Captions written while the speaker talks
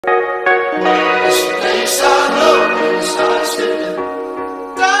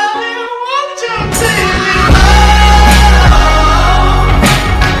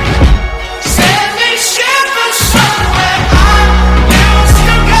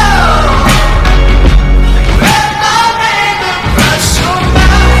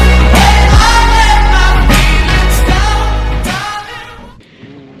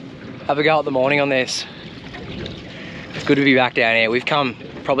a go at the morning on this. It's good to be back down here. We've come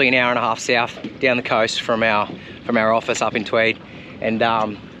probably an hour and a half south down the coast from our office up in Tweed, and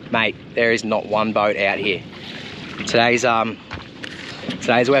mate, there is not one boat out here. Today's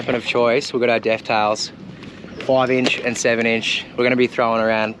weapon of choice, we've got our death tails, 5-inch and 7-inch. We're going to be throwing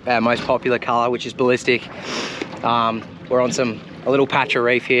around our most popular colour, which is ballistic. We're on a little patch of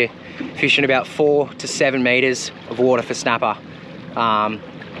reef here, fishing about 4 to 7 metres of water for snapper.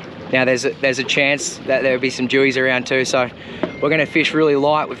 Now there's a chance that there'll be some dewies around too, so we're going to fish really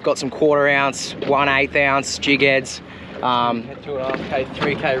light. We've got some 1/4 ounce, 1/8 ounce jig heads. 2.5K,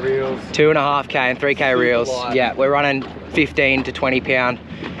 3K reels. 2.5K and 3K reels. Light. Yeah, we're running 15 to 20 pound.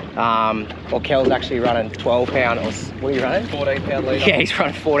 Or Kel's actually running 12 pound. Or what are you running? 14 pound leader. Yeah, he's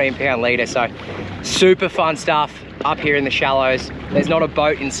running 14 pound leader. So super fun stuff up here in the shallows. There's not a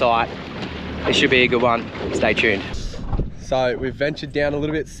boat in sight. This should be a good one. Stay tuned. So we've ventured down a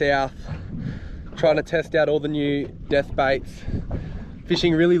little bit south, trying to test out all the new death baits.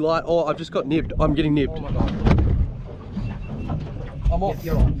 Fishing really light. Oh, I've just got nibbed. I'm getting nibbed. Oh my God. I'm on.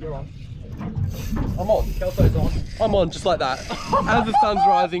 You're on. I'm on. Kelso's on. I'm on, just like that. As the sun's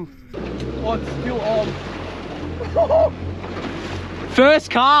rising. Oh, it's still on. First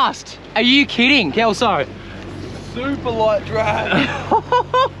cast. Are you kidding, Kelso? Super light drag.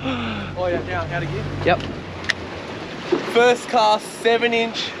 Oh yeah, down, out of gear. Yep. First cast,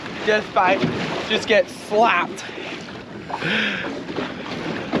 7-inch death bait, just gets slapped.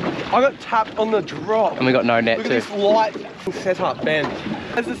 I got tapped on the drop. And we got no net Look too. at this light setup, man.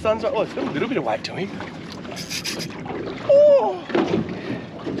 As the sun's right, oh, it's got a little bit of weight to him. Oh,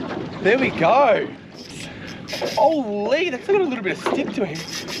 there we go. Holy, that's got a little bit of stick to him.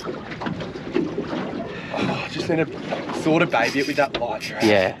 Oh, just need to sort of baby it with that light drag.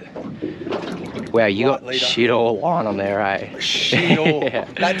 Yeah. Wow, you Light got leader. shit all line on there, eh? Shit all. Yeah.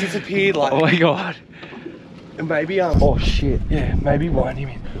 That disappeared like. Oh my God. Maybe oh shit, yeah, maybe wind him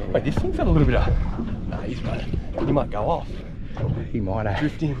in. Wait, this thing's got a little bit of, nah, he's running. He might go off. He might have.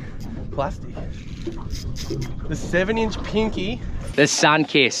 Drifting plastic. The 7-inch pinky. The Sun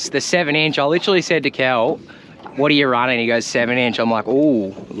Kiss, the 7-inch. I literally said to Kel, what are you running? He goes 7-inch. I'm like,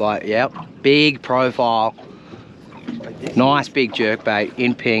 ooh, like, yep, big profile. Nice big jerkbait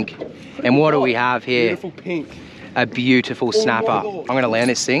in pink. And what do we have here? Beautiful pink. A beautiful snapper. I'm gonna land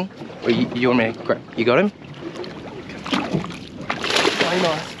this thing. Or you want me to grab? You got him? Play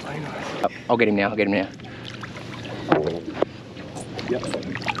nice, play nice. I'll get him now, I'll get him now. Yep.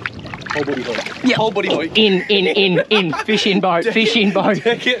 Whole body hook. Yeah. Whole body hook. In. Fishing boat, fishing boat,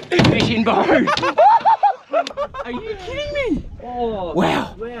 Check it. fishing boat. Are you kidding me? Oh,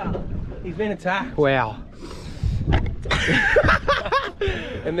 Wow. wow. He's been attacked. Wow.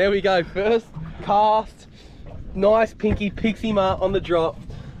 And there we go, first cast. Nice pinky pixie mark on the drop.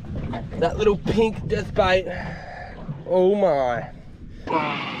 That little pink death bait. Oh my.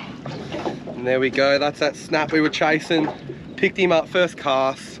 And there we go, that's that snap we were chasing. Picked him up first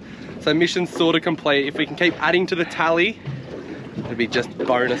cast. So mission sort of complete. If we can keep adding to the tally, it'll be just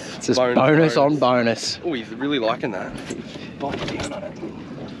bonus. It's just bonus on bonus. Oh, he's really liking that. Bite down on it.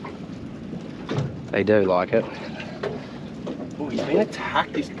 They do like it. Oh, he's been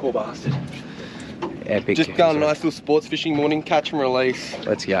attacked, this poor bastard. Epic. Just done a nice little sports fishing morning, catch and release.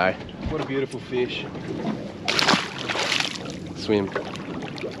 Let's go. What a beautiful fish. Swim.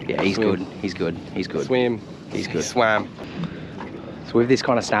 Yeah, he's Swim. good. He's good. He's good. Swim. He's good. He swam. So with this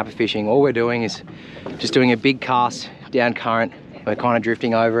kind of snapper fishing, all we're doing is just doing a big cast down current. We're kind of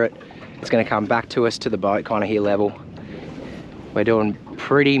drifting over it. It's going to come back to us to the boat, kind of here level. We're doing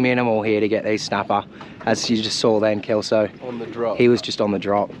pretty minimal here to get these snapper. As you just saw then, Kelso. On the drop. He was just on the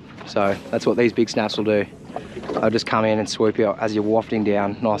drop. So that's what these big snaps will do. They'll just come in and swoop you as you're wafting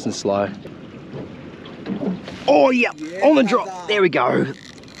down, nice and slow. Oh yeah, on the drop. There we go.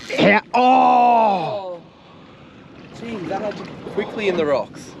 Yeah. Oh! Geez, that had you quickly in the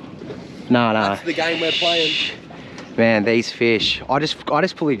rocks. No. That's the game we're playing. Man, these fish. I just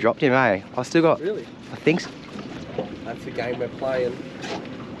fully dropped him, eh? I still got. Really? I think so. That's the game we're playing.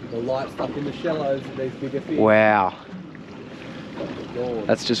 The light stuff in the shallows with these bigger fish. Wow. Lord.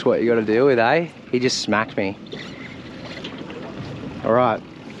 That's just what you got to deal with, eh? He just smacked me. All right.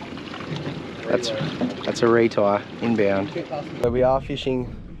 That's a retire inbound. So we are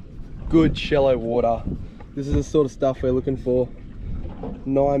fishing good shallow water. This is the sort of stuff we're looking for.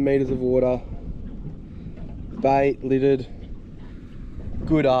 9 meters of water, bait littered,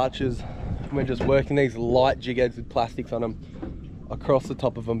 good arches. And we're just working these light jig heads with plastics on them across the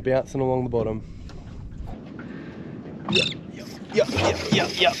top of them, bouncing along the bottom. Yep.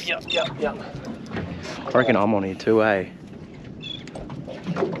 I reckon I'm on here too, eh?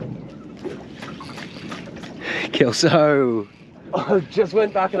 Kelso. I just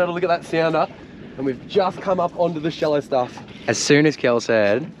went back and had a look at that sounder, and we've just come up onto the shallow stuff. As soon as Kel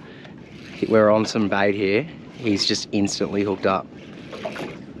said we're on some bait here, he's just instantly hooked up.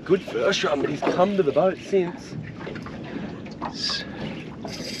 Good first run, but he's come to the boat since.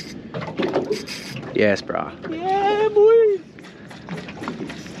 Yes, brah. Yeah, boys.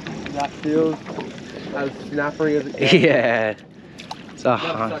 That feels as snappery as it can. Yeah. It's That's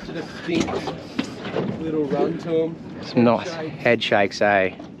such a distinct little run to him. some nice head shakes,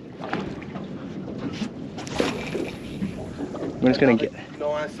 eh? I'm just gonna get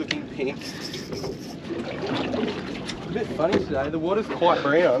nice looking pink. A bit funny today. The water's quite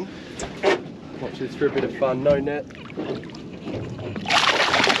brown. Watch this for a bit of fun. No net.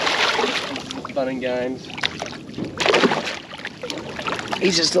 Fun and games.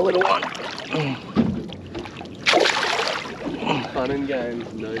 He's just a little one. Fun and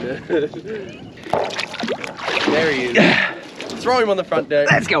games. No net. There he is. Throw him on the front deck.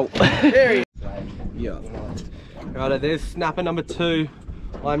 Let's go. There he is. Yeah. Right, there's snapper number 2.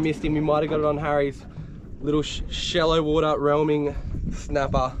 I missed him. We might have got it on Harry's. Little shallow water roaming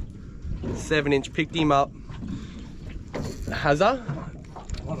snapper. 7-inch. Picked him up. Hazza?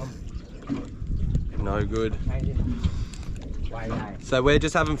 No good. So we're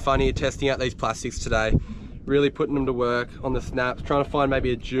just having fun here testing out these plastics today. Really putting them to work on the snaps. Trying to find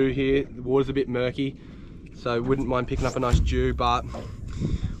maybe a Jew here. The water's a bit murky, so wouldn't mind picking up a nice Jew, but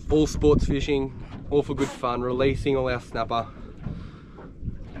all sports fishing, all for good fun. Releasing all our snapper.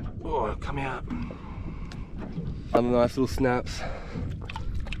 Oh, come out. Other nice little snaps.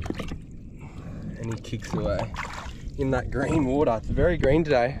 And he kicks away in that green water. It's very green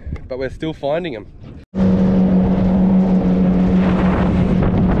today, but we're still finding them. So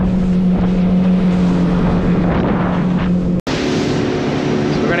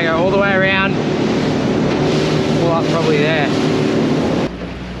we're gonna go all the way around, pull up probably there.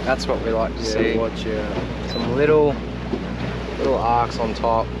 That's what we like to see. Watch out. Some little arcs on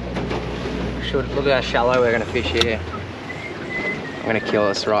top. Look at how shallow we're gonna fish here. I'm gonna kill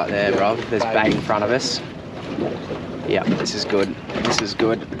us right there, bro. There's bait in front of us. Yeah, this is good. This is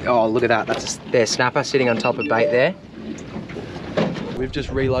good. Oh, look at that. That's their snapper sitting on top of bait there. We've just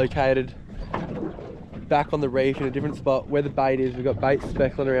relocated back on the reef in a different spot where the bait is. We've got bait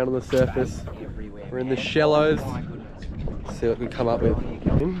speckling around on the surface. We're in the shallows. See what we come up with.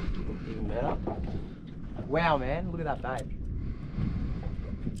 Even better. Wow, man, look at that bait.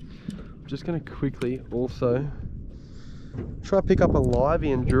 I'm just gonna quickly also try to pick up a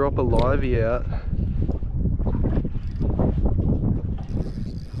livey and drop a livey out.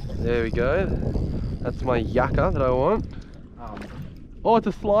 There we go. That's my yucca that I want. Oh, it's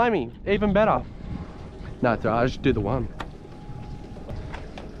a slimy. Even better. No, it's alright. I'll just do the one.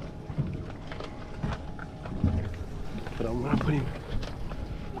 But I'm gonna put him.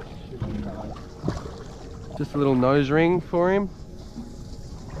 Just a little nose ring for him.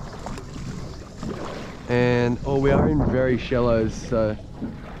 And oh, we are in very shallows, so I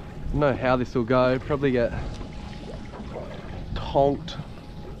don't know how this will go. Probably get tonked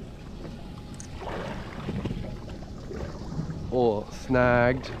or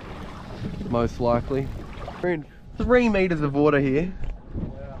snagged, most likely. We're in 3 meters of water here.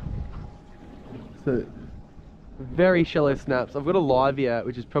 So very shallow snaps. I've got a livey out,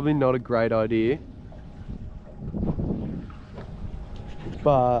 which is probably not a great idea,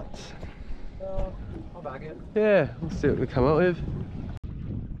 but yeah, we'll see what we come up with.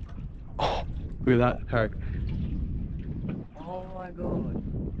 Oh, look at that, Harry. Oh my god.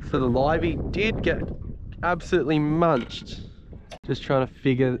 So the livey did get absolutely munched. Just trying to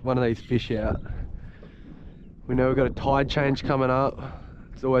figure one of these fish out. We know we've got a tide change coming up.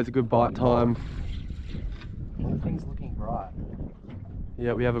 It's always a good bite time. Everything's looking bright.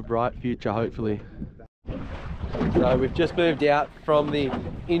 Yeah, we have a bright future, hopefully. So we've just moved out from the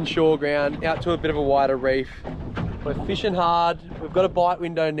inshore ground out to a bit of a wider reef. We're fishing hard. We've got a bite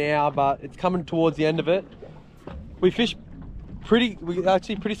window now, but it's coming towards the end of it. We fish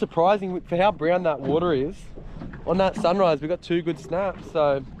actually pretty surprising for how brown that water is. On that sunrise, we got 2 good snaps,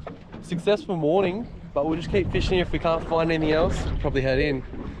 so successful morning, but we'll just keep fishing. If we can't find anything else, we'll probably head in.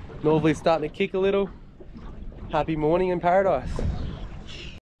 Northerly's starting to kick a little. Happy morning in paradise.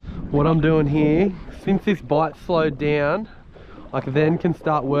 What I'm doing here, since this bite slowed down, I then can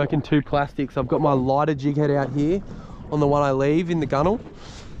start working 2 plastics. I've got my lighter jig head out here on the one I leave in the gunnel.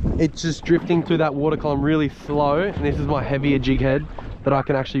 It's just drifting through that water column really slow, and this is my heavier jig head that I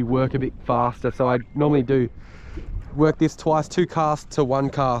can actually work a bit faster. So I normally do work this twice, 2 casts to 1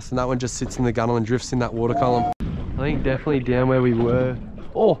 cast, and that one just sits in the gunnel and drifts in that water column. I think definitely down where we were.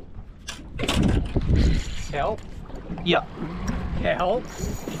 Oh! Help. Yeah. Hell.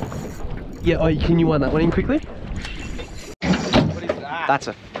 Yeah, oh, can you wind that one in quickly? What is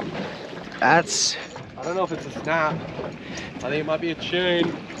that? That's... I don't know if it's a snap. I think it might be a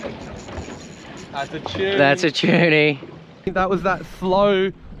tune. That's a tune. That's a tunie. I think that was that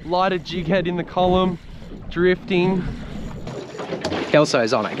slow, lighter jig head in the column, drifting.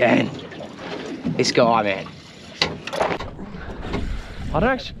 Kelso's on again. This guy, man. I don't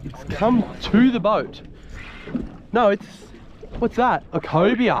actually, it's come to the boat. No, it's, what's that? A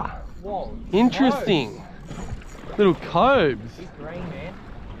cobia. Whoa. Interesting. Little cobes. He's green, man.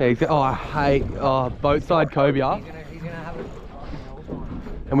 Yeah, oh, I hate boat side cobia. He's gonna have it.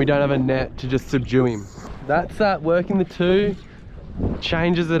 And we don't have a net to just subdue him. That's that, working the two,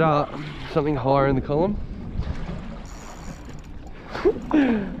 changes it up, something higher in the column.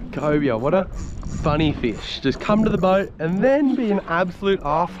 Cobia, what a funny fish. Just come to the boat and then be an absolute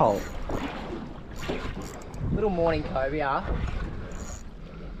arsehole. Little morning cobia.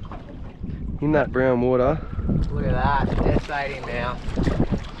 In that brown water. Look at that. Dead bait him now.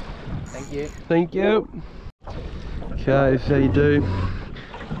 Thank you. Thank you. Okay, so you do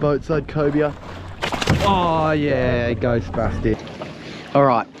boat side cobia. Oh yeah, go spastic. All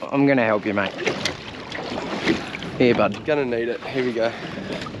right, I'm gonna help you, mate. Here, bud. Gonna need it. Here we go.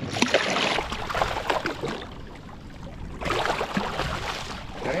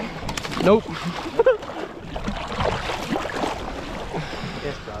 Nope.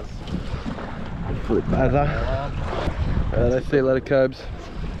 Yes, does. Flip buzzer. I see a lot of cobs.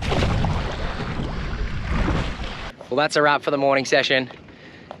 Well, that's a wrap for the morning session.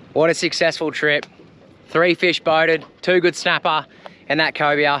 What a successful trip. 3 fish boated, 2 good snapper, and that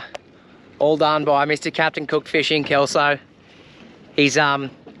cobia. All done by Mr. Captain Cook Fishing, Kelso. He's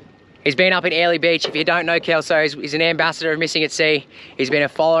been up in Airlie Beach. If you don't know Kelso, he's an ambassador of Missing at Sea. He's been a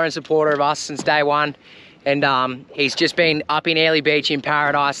follower and supporter of us since day one. And he's just been up in Airlie Beach in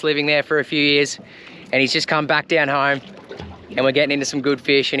Paradise, living there for a few years. And he's just come back down home. And we're getting into some good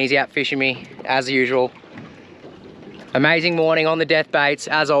fish, and he's out fishing me as usual. Amazing morning on the death baits,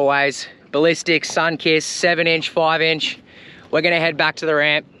 as always. Ballistics, Sunkiss, 7-inch, 5-inch. We're gonna head back to the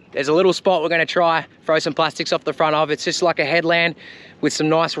ramp. There's a little spot we're gonna try, throw some plastics off the front of. It's just like a headland with some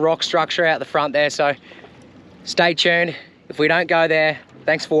nice rock structure out the front there. So stay tuned. If we don't go there,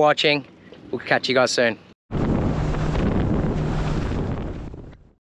 thanks for watching. We'll catch you guys soon.